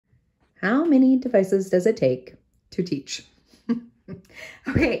How many devices does it take to teach?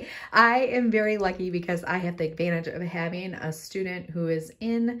 Okay, I am very lucky because I have the advantage of having a student who is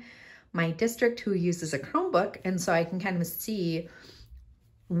in my district who uses a Chromebook, and so I can kind of see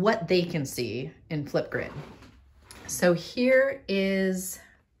what they can see in FlipGrid. So here is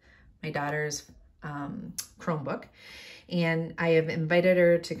my daughter's Chromebook, and I have invited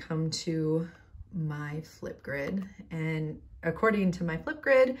her to come to my FlipGrid, and according to my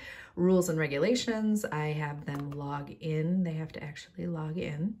FlipGrid rules and regulations, I have them log in. They have to actually log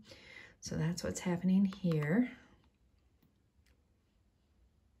in. So that's what's happening here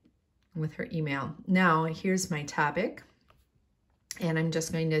with her email. Now, here's my topic. And I'm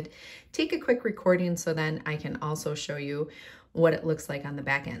just going to take a quick recording so then I can also show you what it looks like on the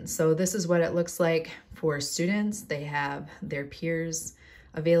back end. So this is what it looks like for students. They have their peers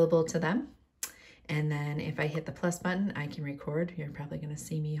available to them. And then if I hit the plus button, I can record. You're probably going to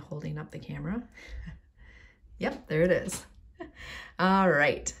see me holding up the camera. Yep, there it is. All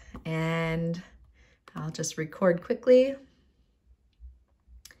right. And I'll just record quickly,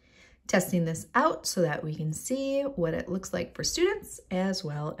 testing this out so that we can see what it looks like for students as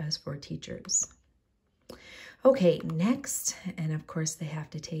well as for teachers. Okay, next, and of course they have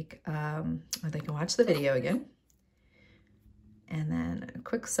to take, or they can watch the video again. And then a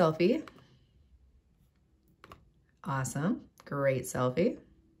quick selfie. Awesome, great selfie.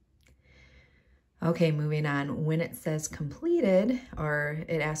 Okay, moving on. When it says completed, or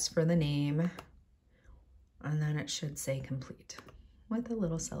it asks for the name, and then it should say complete with a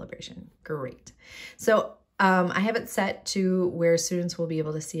little celebration. Great. So I have it set to where students will be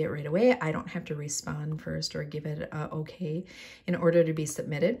able to see it right away. I don't have to respond first or give it a okay in order to be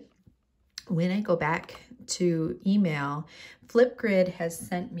submitted. When I go back to email, FlipGrid has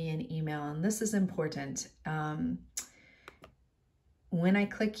sent me an email, and this is important. When I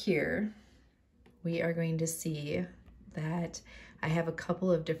click here, we are going to see that I have a couple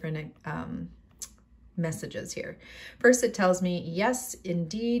of different messages here. First, it tells me, yes,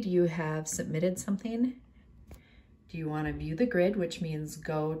 indeed, you have submitted something. Do you want to view the grid, which means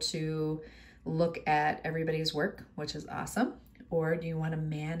go to look at everybody's work, which is awesome. Or do you want to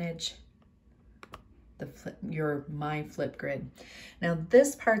manage my FlipGrid? Now,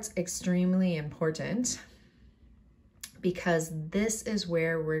 this part's extremely important because this is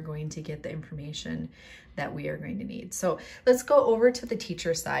where we're going to get the information that we are going to need. So let's go over to the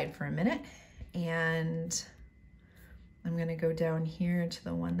teacher side for a minute. And I'm going to go down here to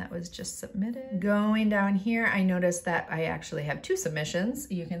the one that was just submitted. Going down here, I noticed that I actually have 2 submissions.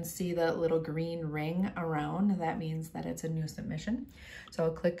 You can see the little green ring around. That means that it's a new submission. So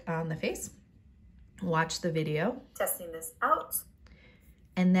I'll click on the face, watch the video, testing this out.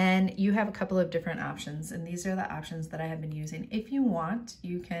 And then you have a couple of different options, and these are the options that I have been using. If you want,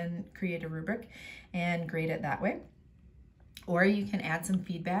 you can create a rubric and grade it that way. Or you can add some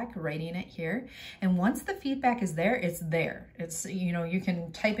feedback, writing it here. And once the feedback is there, it's there. It's, you know, you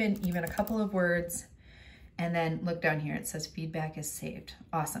can type in even a couple of words and then look down here. It says feedback is saved.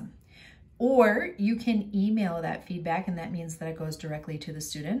 Awesome. Or you can email that feedback, and that means that it goes directly to the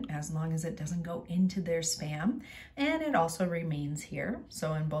student as long as it doesn't go into their spam. And it also remains here,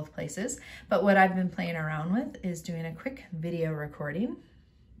 so in both places. But what I've been playing around with is doing a quick video recording.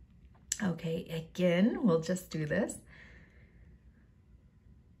 Okay, again, we'll just do this.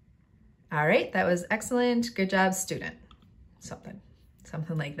 All right, that was excellent. Good job, student. Something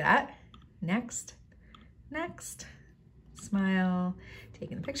like that. Next, smile,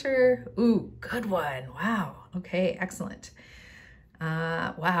 taking the picture. Ooh, good one. Wow. Okay, excellent.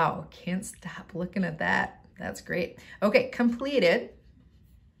 Wow, can't stop looking at that. That's great. Okay, completed.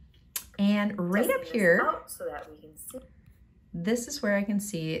 And right up here, so that we can see. This is where I can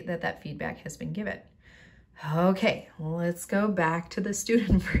see that that feedback has been given. Okay, let's go back to the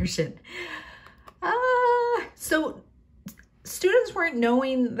student version. So students weren't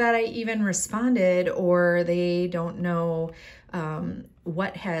knowing that I even responded, or they don't know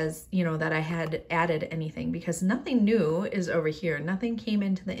what has, you know, that I had added anything, because nothing new is over here. Nothing came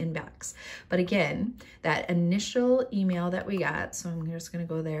into the inbox. But again, that initial email that we got, so I'm just going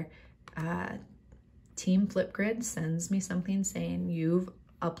to go there. Team FlipGrid sends me something saying you've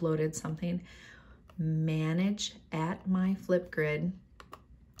uploaded something. Manage at my FlipGrid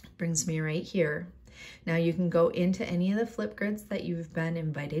brings me right here. Now you can go into any of the FlipGrids that you've been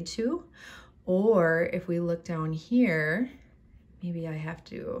invited to, or if we look down here, maybe I have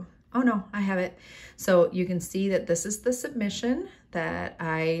to, oh no, I have it. So you can see that this is the submission that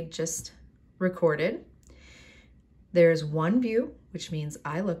I just recorded. There's one view, which means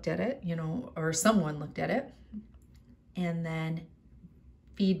I looked at it, you know, or someone looked at it. And then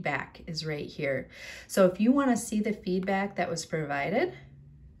feedback is right here. So if you want to see the feedback that was provided,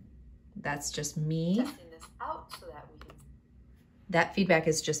 that's just me. Testing this out so that we can... That feedback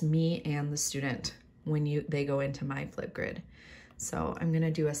is just me and the student when they go into my FlipGrid. So I'm going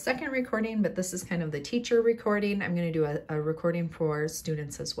to do a second recording, but this is kind of the teacher recording. I'm going to do a recording for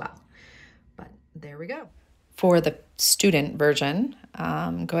students as well. But there we go. For the student version,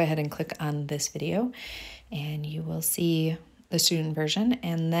 go ahead and click on this video and you will see the student version.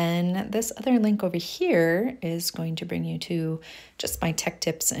 And then this other link over here is going to bring you to just my tech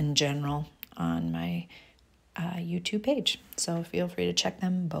tips in general on my YouTube page. So feel free to check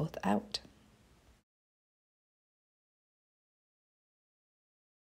them both out.